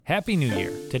Happy New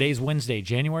Year. Today's Wednesday,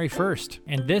 January 1st,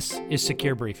 and this is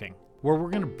Secure Briefing, where we're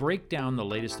going to break down the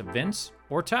latest events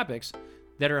or topics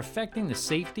that are affecting the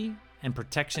safety and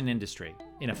protection industry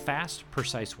in a fast,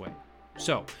 precise way.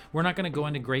 So, we're not going to go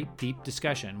into great, deep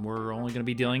discussion. We're only going to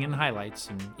be dealing in highlights,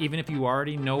 and even if you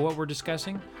already know what we're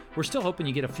discussing, we're still hoping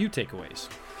you get a few takeaways.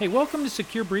 Hey, welcome to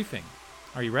Secure Briefing.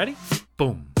 Are you ready?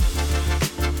 Boom.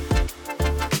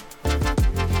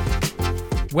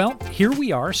 Well, here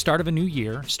we are, start of a new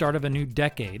year, start of a new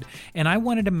decade, and I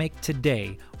wanted to make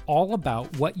today all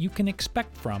about what you can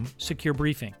expect from Secure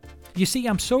Briefing. You see,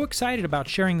 I'm so excited about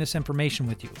sharing this information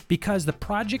with you because the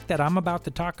project that I'm about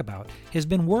to talk about has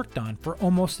been worked on for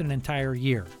almost an entire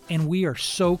year, and we are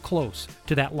so close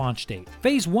to that launch date.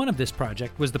 Phase 1 of this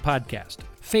project was the podcast.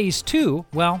 Phase 2,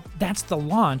 well, that's the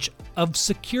launch of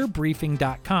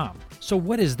SecureBriefing.com. So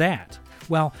what is that?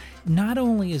 Well, not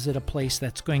only is it a place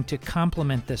that's going to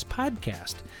complement this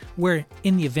podcast, where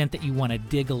in the event that you want to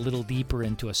dig a little deeper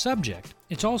into a subject,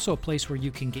 it's also a place where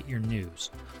you can get your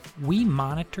news. We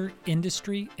monitor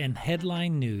industry and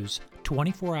headline news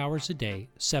 24 hours a day,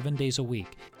 7 days a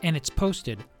week, and it's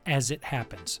posted as it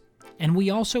happens. And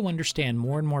we also understand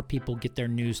more and more people get their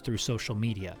news through social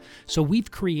media. So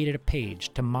we've created a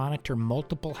page to monitor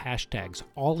multiple hashtags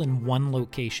all in one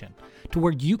location to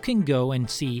where you can go and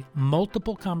see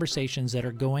multiple conversations that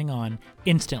are going on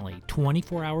instantly,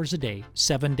 24 hours a day,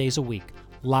 7 days a week,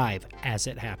 live as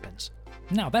it happens.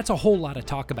 Now, that's a whole lot of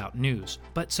talk about news,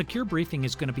 but Secure Briefing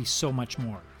is going to be so much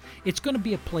more. It's going to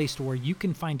be a place where you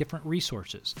can find different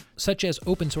resources, such as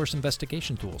open source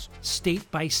investigation tools,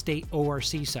 state-by-state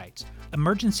ORC sites,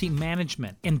 emergency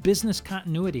management and business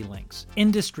continuity links,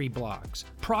 industry blogs,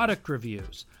 product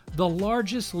reviews, the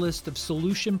largest list of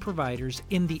solution providers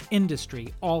in the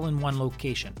industry all in one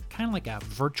location, kind of like a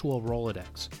virtual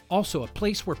Rolodex. Also, a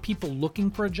place where people looking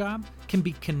for a job can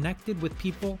be connected with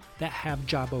people that have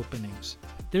job openings.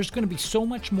 There's going to be so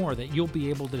much more that you'll be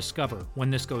able to discover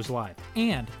when this goes live.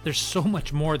 And there's so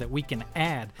much more that we can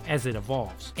add as it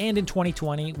evolves. And in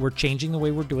 2020, we're changing the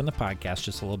way we're doing the podcast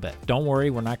just a little bit. Don't worry,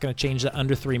 we're not going to change the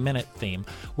under 3-minute theme.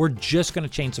 We're just going to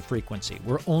change the frequency.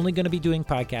 We're only going to be doing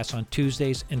podcasts on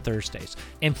Tuesdays and Thursdays.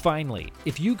 And finally,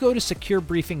 if you go to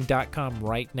securebriefing.com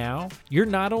right now, you're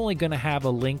not only going to have a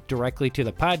link directly to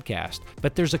the podcast,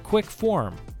 but there's a quick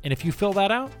form. And if you fill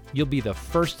that out, you'll be the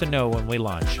first to know when we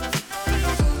launch.